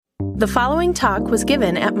The following talk was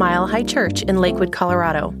given at Mile High Church in Lakewood,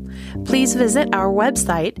 Colorado. Please visit our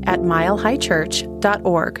website at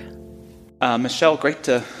milehighchurch.org. Michelle, great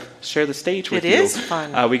to share the stage with you. It is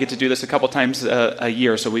fun. We get to do this a couple times a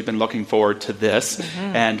year, so we've been looking forward to this.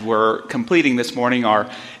 Mm-hmm. And we're completing this morning our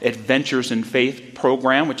Adventures in Faith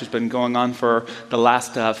program, which has been going on for the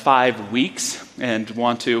last 5 weeks. And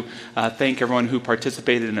want to thank everyone who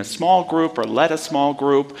participated in a small group or led a small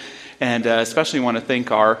group. And especially want to thank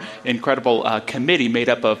our incredible committee made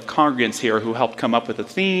up of congregants here who helped come up with the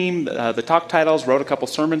theme, the talk titles, wrote a couple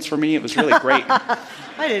sermons for me. It was really great.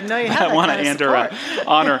 I didn't know you had that I want kind to of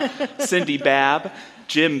honor Cindy Babb,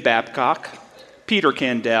 Jim Babcock, Peter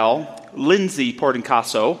Candell, Lindsay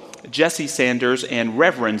Portencaso, Jesse Sanders, and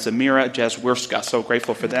Reverend Zamira Jazwirska. So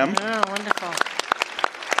grateful for them. Oh, wonderful.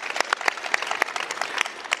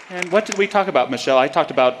 And what did we talk about, Michelle? I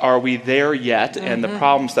talked about are we there yet, and the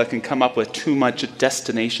problems that can come up with too much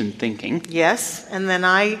destination thinking. Yes, and then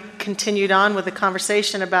I continued on with a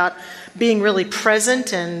conversation about being really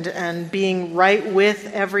present and being right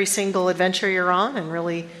with every single adventure you're on and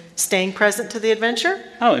really staying present to the adventure.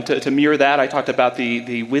 Oh, and to mirror that, I talked about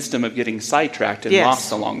the wisdom of getting sidetracked and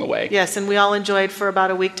lost along the way. Yes, and we all enjoyed for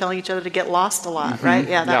about a week telling each other to get lost a lot, right?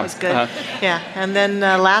 Yeah, that was good. Yeah, and then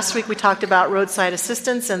last week we talked about roadside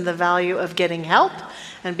assistance and the value of getting help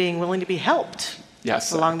and being willing to be helped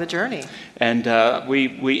along the journey. And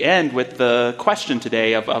we end with the question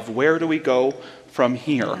today of where do we go from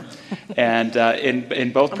here. And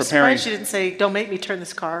in both I'm preparing... surprised you didn't say, don't make me turn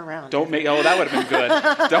this car around. Oh, that would have been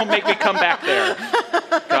good. Don't make me come back there,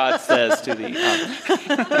 God says to the...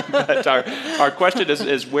 But our question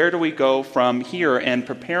is where do we go from here? And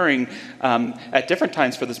preparing at different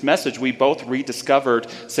times for this message, we both rediscovered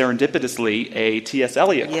serendipitously a T.S.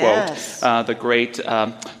 Eliot quote, the great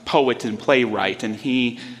poet and playwright. And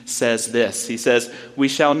he says this. He says, "We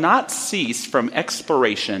shall not cease from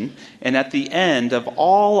exploration, and at the end of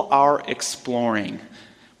all our exploring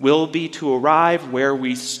will be to arrive where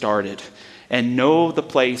we started and know the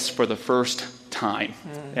place for the first time."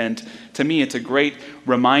 And to me, it's a great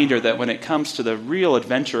reminder that when it comes to the real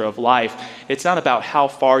adventure of life, it's not about how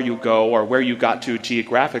far you go or where you got to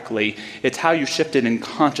geographically. It's how you shifted in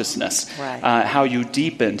consciousness, how you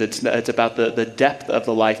deepened. It's about the depth of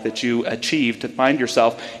the life that you achieved to find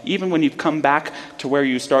yourself, even when you've come back to where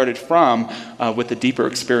you started from, with the deeper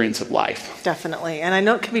experience of life. Definitely. And I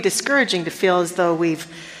know it can be discouraging to feel as though we've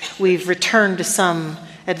returned to some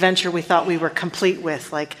adventure we thought we were complete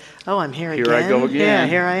with, like, oh, I'm here again. Here I go again. Yeah,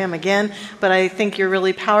 here I am again. But I think you're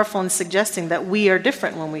really powerful in suggesting that we are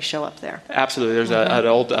different when we show up there. Absolutely. There's an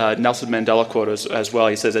old Nelson Mandela quote as well.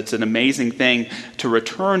 He says, it's an amazing thing to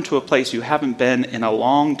return to a place you haven't been in a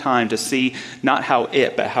long time to see not how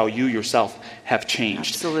it, but how you yourself have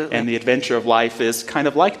changed. Absolutely. And the adventure of life is kind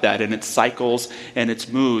of like that in its cycles and its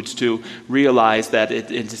moods, to realize that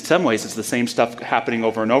in some ways it's the same stuff happening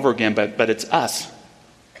over and over again, but it's us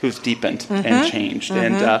who's deepened and changed.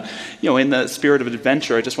 And, in the spirit of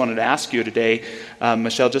adventure, I just wanted to ask you today,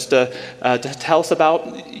 Michelle, just to tell us about,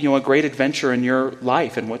 a great adventure in your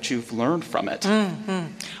life and what you've learned from it.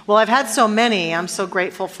 Well, I've had so many. I'm so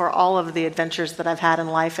grateful for all of the adventures that I've had in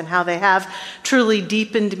life and how they have truly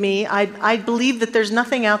deepened me. I believe that there's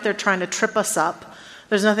nothing out there trying to trip us up.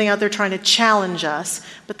 There's nothing out there trying to challenge us,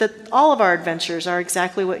 but that all of our adventures are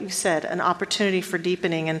exactly what you said, an opportunity for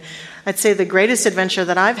deepening. And I'd say the greatest adventure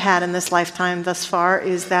that I've had in this lifetime thus far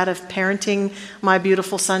is that of parenting my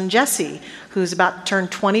beautiful son, Jesse, who's about to turn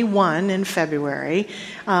 21 in February.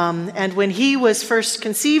 And when he was first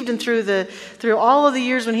conceived and through all of the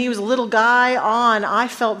years when he was a little guy on, I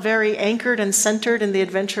felt very anchored and centered in the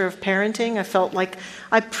adventure of parenting. I felt like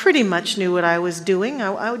I pretty much knew what I was doing.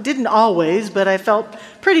 I didn't always, but I felt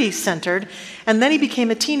pretty centered. And then he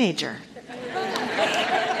became a teenager.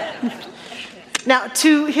 Now,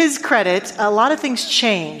 to his credit, a lot of things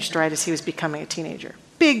changed right as he was becoming a teenager.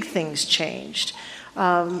 Big things changed.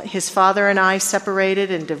 His father and I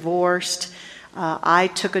separated and divorced. I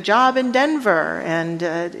took a job in Denver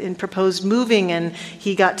and proposed moving, and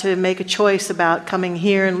he got to make a choice about coming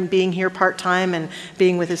here and being here part-time and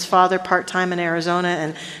being with his father part-time in Arizona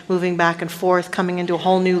and moving back and forth, coming into a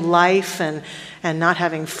whole new life and not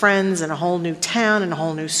having friends and a whole new town and a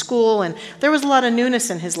whole new school. And there was a lot of newness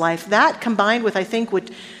in his life. That combined with, I think,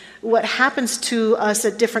 what happens to us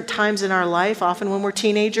at different times in our life, often when we're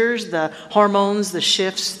teenagers, the hormones, the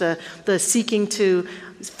shifts, the seeking to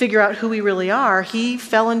figure out who we really are, he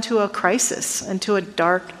fell into a crisis, into a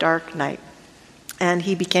dark, dark night. And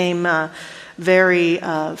he became very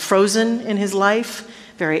frozen in his life,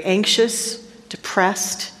 very anxious,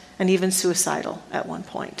 depressed, and even suicidal at one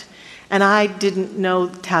point. And I didn't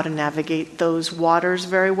know how to navigate those waters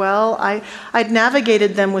very well. I'd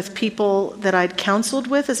navigated them with people that I'd counseled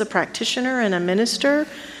with as a practitioner and a minister,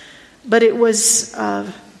 but it was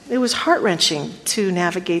heart-wrenching to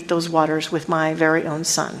navigate those waters with my very own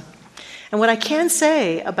son. And what I can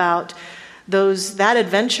say about that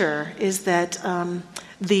adventure is that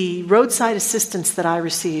the roadside assistance that I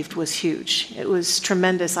received was huge. It was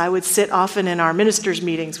tremendous. I would sit often in our ministers'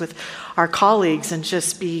 meetings with our colleagues and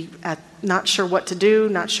just be not sure what to do,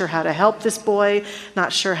 not sure how to help this boy,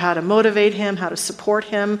 not sure how to motivate him, how to support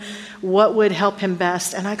him, what would help him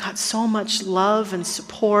best. And I got so much love and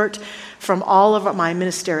support from all of my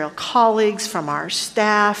ministerial colleagues, from our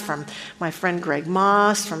staff, from my friend Greg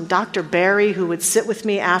Moss, from Dr. Barry, who would sit with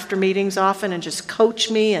me after meetings often and just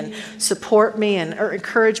coach me and support me and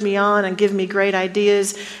encourage me on and give me great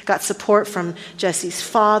ideas. Got support from Jesse's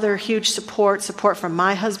father, huge support from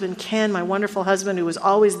my husband, Ken, my wonderful husband, who was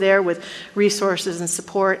always there with resources and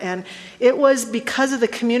support. And it was because of the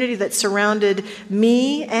community that surrounded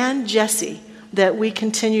me and Jesse that we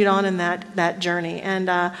continued on in that journey. And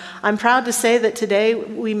I'm proud to say that today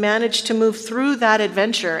we managed to move through that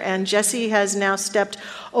adventure, and Jesse has now stepped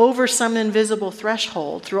over some invisible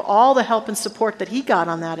threshold through all the help and support that he got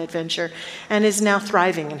on that adventure, and is now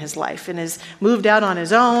thriving in his life, and has moved out on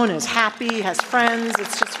his own, is happy, has friends.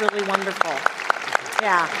 It's just really wonderful.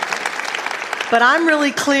 Yeah. But I'm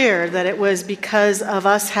really clear that it was because of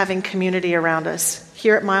us having community around us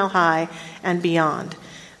here at Mile High and beyond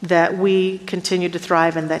that we continued to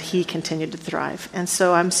thrive and that he continued to thrive. And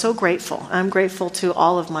so I'm so grateful. I'm grateful to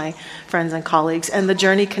all of my friends and colleagues. And the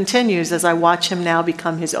journey continues as I watch him now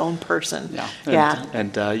become his own person. Yeah.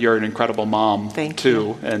 And you're an incredible mom,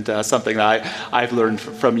 too. And something that I've learned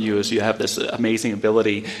from you is you have this amazing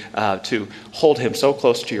ability to hold him so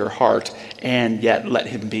close to your heart and yet let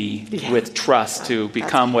him be with trust to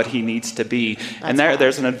become what he needs to be. And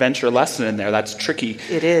there's an adventure lesson in there that's tricky.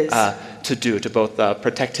 It is. To do, to both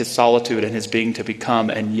protect his solitude and his being to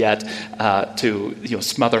become, and yet to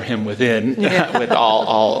smother him within with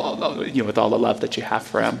all with all the love that you have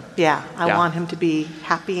for him. I want him to be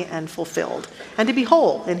happy and fulfilled, and to be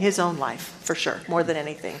whole in his own life, for sure, more than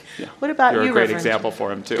anything. What about you, Reverend? You're a great example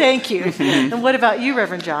for him too. Thank you. And what about you,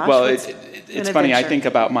 Reverend Josh? Well, it's funny. I think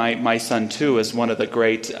about my son too as one of the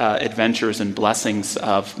great adventures and blessings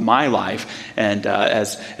of my life. And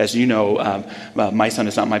as you know, my son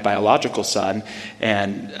is not my biological son,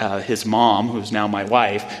 and his mom, who's now my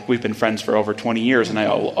wife, we've been friends for over 20 years. And I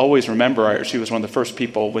always remember she was one of the first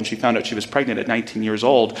people when she found out she was pregnant at 19 years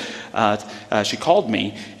old. She called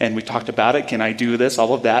me and we talked about it. Can I do this?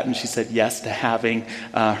 All of that. And she said yes to having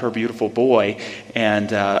her beautiful boy.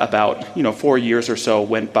 And about 4 years or so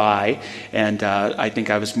went by, and I think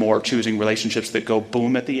I was more choosing relationships that go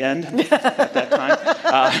boom at the end at that time.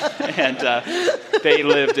 And they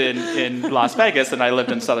lived in Las Vegas, and I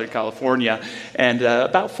lived in Southern California. And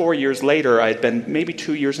about 4 years later, I'd been maybe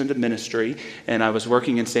 2 years into ministry, and I was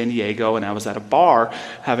working in San Diego, and I was at a bar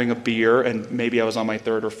having a beer, and maybe I was on my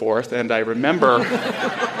third or fourth. And I remember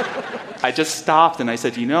I just stopped and I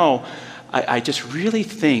said, I just really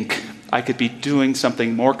think I could be doing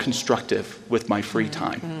something more constructive with my free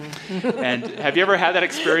time. And have you ever had that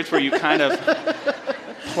experience where you kind of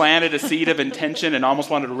planted a seed of intention and almost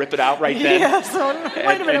wanted to rip it out right then? Yes.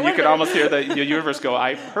 And you could almost hear the universe go,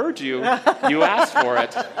 I heard you. You asked for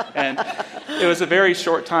it. And it was a very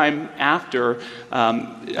short time after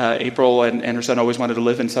April and her son always wanted to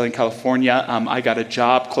live in Southern California. I got a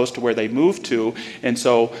job close to where they moved to. And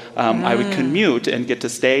so I would commute and get to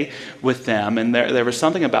stay with them. And there was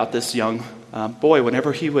something about this young boy.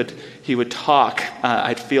 Whenever he would talk,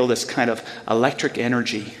 I'd feel this kind of electric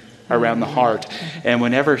energy around the heart. And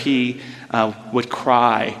whenever he would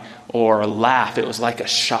cry or laugh, it was like a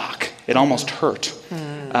shock. It almost hurt.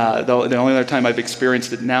 Though the only other time I've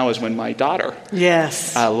experienced it now is when my daughter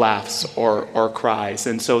laughs or cries.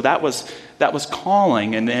 And so that was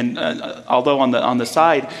calling. And although on the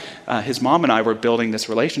side, his mom and I were building this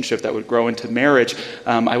relationship that would grow into marriage,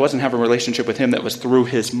 I wasn't having a relationship with him that was through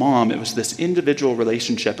his mom. It was this individual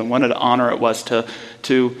relationship, and what an honor it was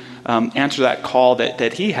to answer that call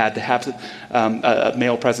that he had to have a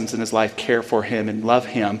male presence in his life, care for him and love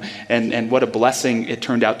him. And what a blessing it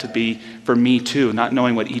turned out to be for me too, not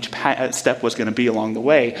knowing what each step was going to be along the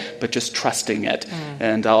way, but just trusting it.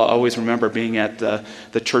 And I'll always remember being at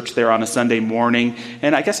the church there on a Sunday morning,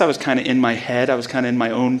 and I guess I was kind of in my head. I was kind of in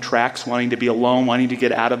my own tracks, wanting to be alone, wanting to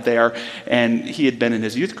get out of there. And he had been in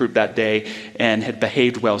his youth group that day and had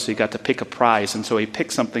behaved well, so he got to pick a prize. And so he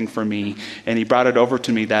picked something for me, and he brought it over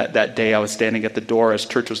to me that day. I was standing at the door as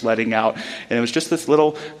church was letting out, and it was just this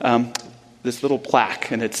little this little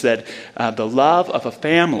plaque, and it said, "The love of a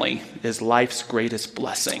family is life's greatest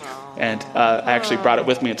blessing." And I actually brought it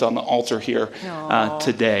with me. It's on the altar here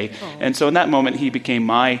today. And so in that moment, he became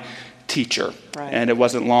my teacher. Right. And it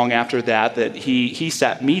wasn't long after that he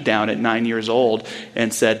sat me down at 9 years old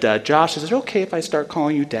and said, "Josh, is it okay if I start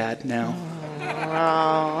calling you Dad now?"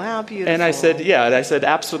 Oh, how beautiful. And I said, yeah. And I said,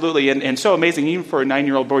 absolutely. And so amazing, even for a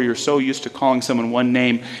 9-year-old boy, you're so used to calling someone one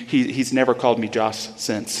name. He's never called me Josh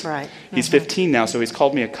since. Right. He's 15 now, so he's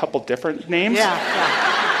called me a couple different names. Yeah.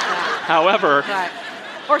 However... Right.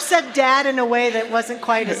 Or said Dad in a way that wasn't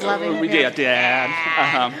quite as loving. Yeah, Dad.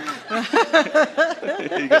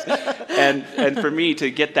 And for me to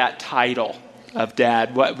get that title of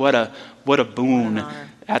Dad, what a boon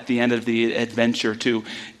at the end of the adventure, to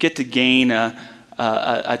get to gain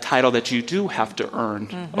a title that you do have to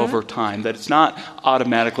earn over time, that it's not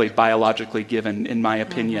automatically biologically given, in my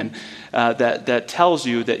opinion, that tells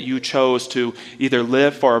you that you chose to either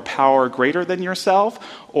live for a power greater than yourself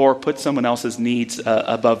or put someone else's needs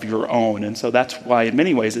above your own. And so that's why, in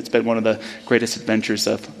many ways, it's been one of the greatest adventures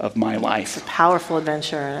of my life. It's a powerful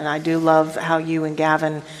adventure, and I do love how you and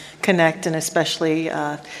Gavin connect, and especially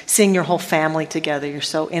seeing your whole family together. You're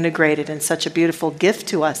so integrated, and such a beautiful gift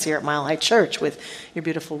to us here at Mile High Church with your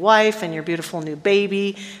beautiful wife and your beautiful new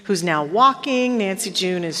baby who's now walking. Nancy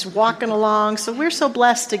June is walking along. So we're so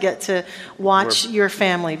blessed to get to watch your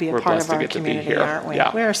family be a part of our community, aren't we?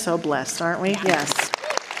 Yeah. We're so blessed, aren't we? Yes.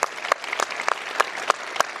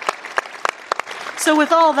 So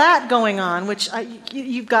with all that going on, which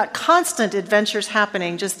you've got constant adventures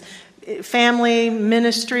happening, just family,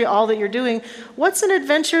 ministry, all that you're doing, what's an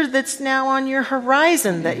adventure that's now on your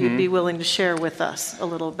horizon that you'd be willing to share with us a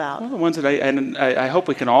little about? Well, the ones that I hope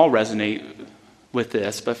we can all resonate with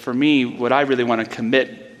this, but for me, what I really want to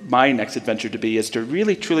commit my next adventure to be is to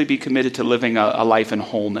really, truly be committed to living a life in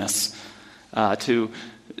wholeness, to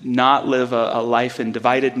not live a life in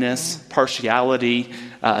dividedness, partiality,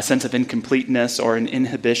 a sense of incompleteness or an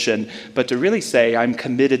inhibition, but to really say I'm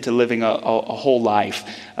committed to living a whole life,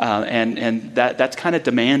 and that's kind of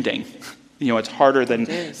demanding. It's harder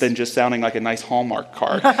than just sounding like a nice Hallmark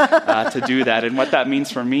card to do that. And what that means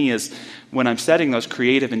for me is when I'm setting those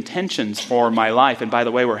creative intentions for my life, and by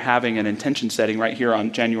the way, we're having an intention setting right here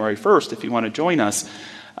on January 1st if you want to join us.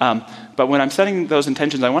 But when I'm setting those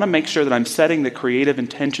intentions, I want to make sure that I'm setting the creative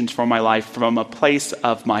intentions for my life from a place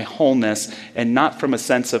of my wholeness and not from a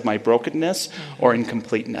sense of my brokenness or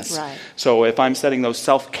incompleteness. Right. So if I'm setting those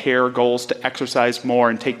self-care goals to exercise more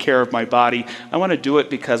and take care of my body, I want to do it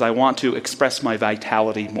because I want to express my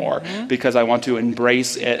vitality more, because I want to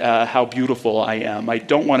embrace how beautiful I am. I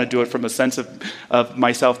don't want to do it from a sense of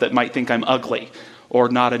myself that might think I'm ugly or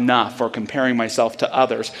not enough, or comparing myself to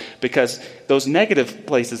others, because those negative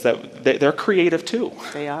places, they're creative too.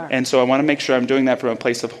 They are. And so I want to make sure I'm doing that from a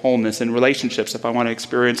place of wholeness. In relationships, if I want to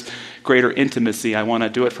experience greater intimacy, I want to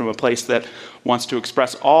do it from a place that wants to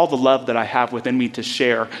express all the love that I have within me to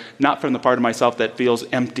share, not from the part of myself that feels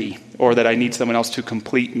empty, or that I need someone else to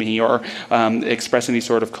complete me, or express any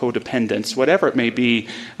sort of codependence, whatever it may be,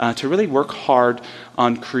 to really work hard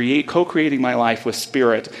on co-creating my life with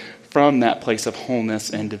Spirit from that place of wholeness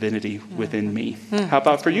and divinity within me. How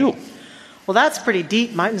about for you? Well, that's pretty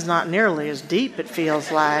deep. Mine's not nearly as deep, it feels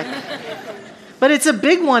like. But it's a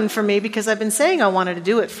big one for me because I've been saying I wanted to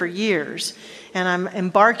do it for years. And I'm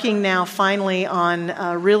embarking now finally on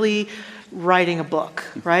really writing a book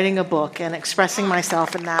and expressing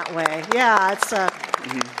myself in that way. Yeah, it's...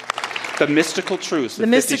 The mystical truths of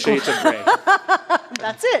 50 Shades of Grey.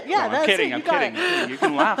 That's it. Yeah, no, I'm kidding. You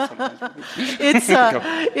can laugh sometimes.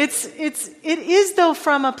 It is though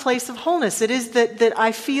from a place of wholeness. It is that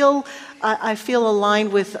I feel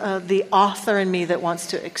aligned with the author in me that wants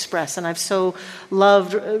to express. And I've so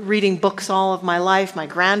loved reading books all of my life. My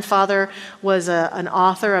grandfather was an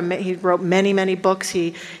author. He wrote many, many books.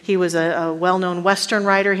 He was a well-known Western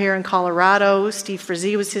writer here in Colorado. Steve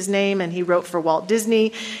Frazee was his name, and he wrote for Walt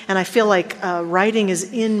Disney. And I feel like writing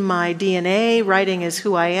is in my DNA. Writing is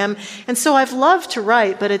who I am. And so I've loved to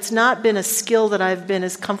write, but it's not been a skill that I've been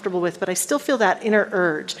as comfortable with. But I still feel that inner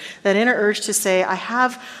urge to say,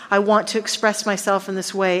 I want to express myself in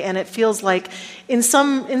this way, and it feels like in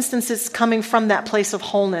some instances coming from that place of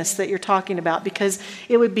wholeness that you're talking about, because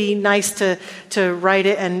it would be nice to write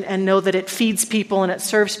it and know that it feeds people and it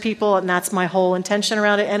serves people, and that's my whole intention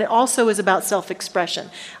around it. And it also is about self-expression.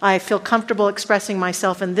 I feel comfortable expressing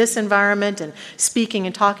myself in this environment and speaking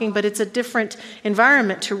and talking, but it's a different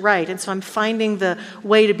environment to write. And so I'm finding the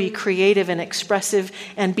way to be creative and expressive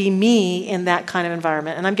and be me in that kind of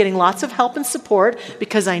environment. And I'm getting lots of help and support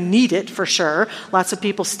because I need it for sure. Lots of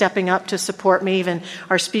people stepping up to support me. Even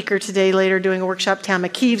our speaker today later doing a workshop, Tama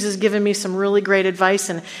Keeves, has given me some really great advice,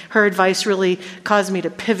 and her advice really caused me to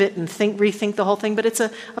pivot and rethink the whole thing. But it's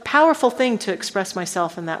a powerful thing to express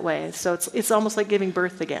myself in that way. So it's almost like giving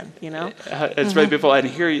birth again, you know? It's really beautiful. And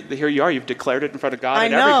here you are. You've declared it in front of God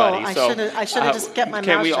and everybody. I should have just kept my mouth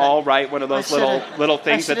shut. Can we all write one of those little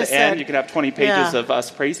things at the end? You can have 20 pages of us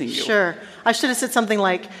praising you. Sure. I should have said something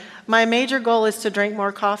like, my major goal is to drink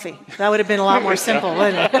more coffee. That would have been a lot more simple,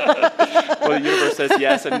 wouldn't it? Well, the universe says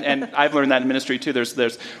yes, and I've learned that in ministry too.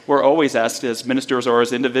 We're always asked as ministers or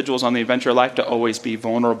as individuals on the adventure of life to always be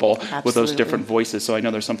vulnerable with those different voices. So I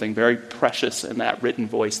know there's something very precious in that written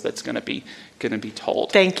voice that's going to be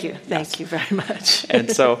told. Thank you. Thank you very much.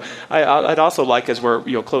 And so I'd also like, as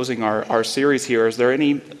we're closing our series here, is there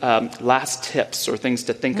any last tips or things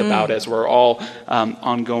to think about as we're all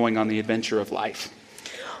ongoing on the adventure of life?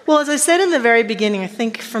 Well, as I said in the very beginning, I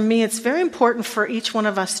think for me it's very important for each one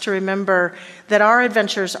of us to remember that our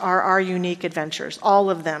adventures are our unique adventures, all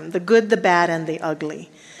of them, the good, the bad, and the ugly.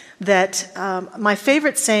 That my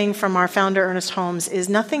favorite saying from our founder, Ernest Holmes, is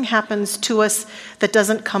nothing happens to us that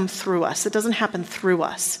doesn't come through us. It doesn't happen through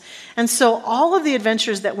us. And so all of the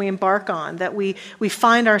adventures that we embark on, that we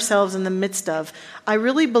find ourselves in the midst of, I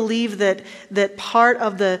really believe that part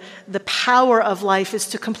of the power of life is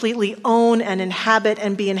to completely own and inhabit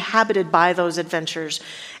and be inhabited by those adventures.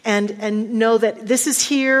 And know that this is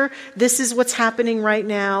here, this is what's happening right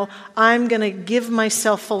now, I'm going to give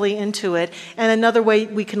myself fully into it. And another way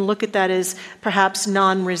we can look at that is perhaps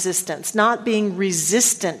non-resistance, not being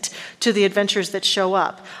resistant to the adventures that show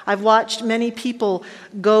up. I've watched many people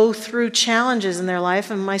go through challenges in their life,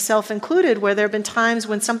 and myself included, where there have been times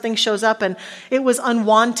when something shows up and it was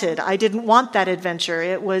unwanted. I didn't want that adventure.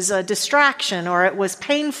 It was a distraction, or it was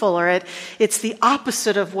painful, or it's the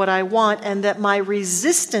opposite of what I want, and that my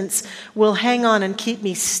resistance will hang on and keep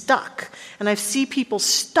me stuck. And I see people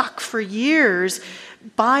stuck for years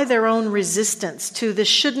by their own resistance to this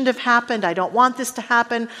shouldn't have happened, I don't want this to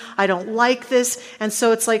happen, I don't like this. And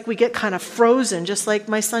so it's like we get kind of frozen, just like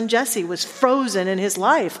my son Jesse was frozen in his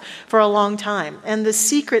life for a long time. And the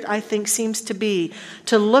secret, I think, seems to be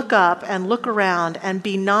to look up and look around and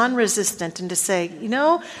be non-resistant and to say,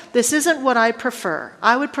 this isn't what I prefer.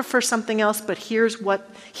 I would prefer something else, but here's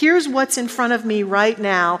what's in front of me right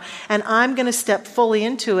now, and I'm going to step fully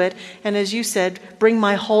into it. And as you said, bring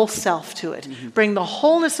my whole self to it. Bring the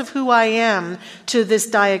wholeness of who I am to this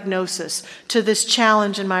diagnosis, to this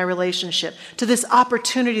challenge in my relationship, to this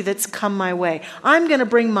opportunity that's come my way. I'm going to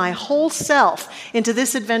bring my whole self into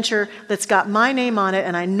this adventure that's got my name on it,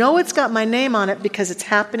 and I know it's got my name on it because it's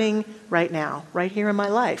happening right now, right here in my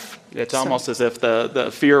life. It's almost as if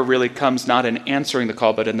the fear really comes not in answering the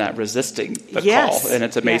call, but in that resisting the call. And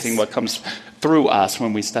it's amazing what comes through us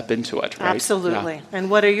when we step into it, right? Absolutely. Yeah. And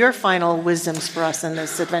what are your final wisdoms for us in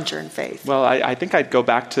this adventure in faith? Well, I think I'd go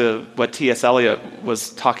back to what T.S. Eliot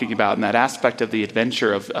was talking about in that aspect of the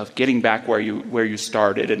adventure of getting back where you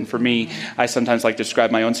started. And for me, I sometimes like to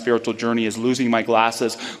describe my own spiritual journey as losing my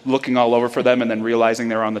glasses, looking all over for them, and then realizing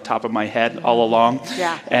they're on the top of my head all along.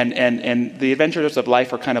 Yeah. And the adventures of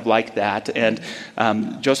life are kind of like that. And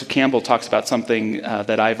Joseph Campbell talks about something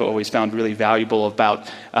that I've always found really valuable about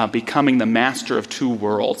becoming the master of two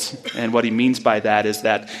worlds. And what he means by that is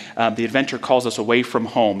that the adventure calls us away from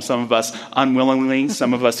home. Some of us unwillingly,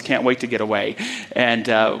 some of us can't wait to get away.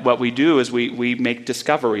 And what we do is we make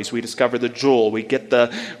discoveries. We discover the jewel. We get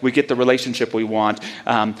the relationship we want.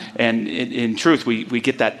 And in truth, we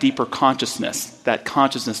get that deeper consciousness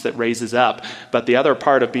that raises up. But the other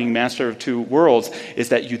part of being master of two worlds is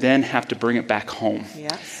that you then have to bring it back home.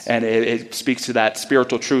 Yes. And it speaks to that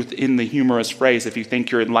spiritual truth in the humorous phrase, if you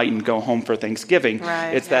think you're enlightened, go home for Thanksgiving.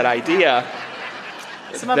 Right. It's that idea.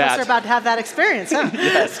 Some of us are about to have that experience, huh?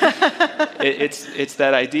 Yes. It's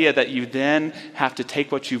that idea that you then have to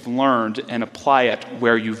take what you've learned and apply it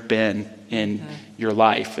where you've been in your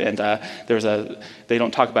life. And they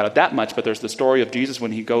don't talk about it that much, but there's the story of Jesus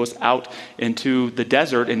when he goes out into the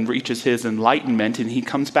desert and reaches his enlightenment, and he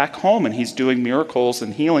comes back home and he's doing miracles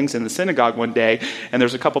and healings in the synagogue one day, and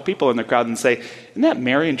there's a couple people in the crowd and say, isn't that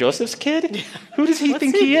Mary and Joseph's kid? Who does he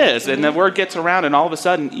think he is? And the word gets around, and all of a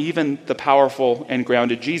sudden, even the powerful and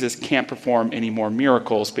grounded Jesus can't perform any more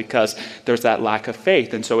miracles because there's that lack of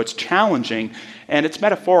faith. And so it's challenging, and it's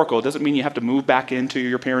metaphorical. It doesn't mean you have to move back into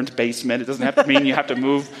your parents' basement. It doesn't have to mean you have to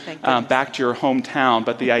move back to your hometown.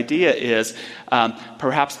 But the idea is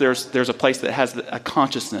perhaps there's a place that has a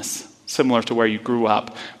consciousness similar to where you grew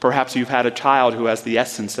up. Perhaps you've had a child who has the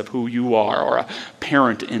essence of who you are, or a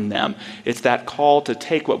parent in them. It's that call to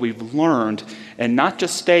take what we've learned and not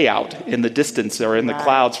just stay out in the distance or in the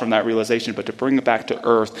clouds from that realization, but to bring it back to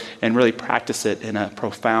earth and really practice it in a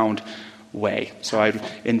profound way. So I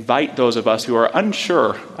invite those of us who are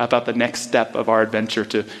unsure about the next step of our adventure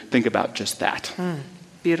to think about just that.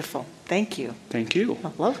 Beautiful. Thank you. Thank you.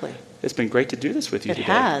 Oh, lovely. It's been great to do this with you today.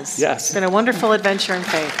 It has. Yes. It's been a wonderful adventure in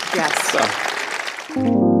faith. Yes. So.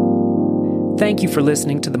 Thank you for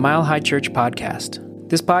listening to the Mile High Church podcast.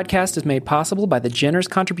 This podcast is made possible by the generous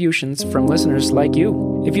contributions from listeners like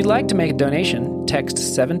you. If you'd like to make a donation, text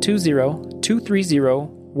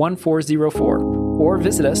 720-230-1404 or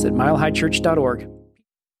visit us at milehighchurch.org.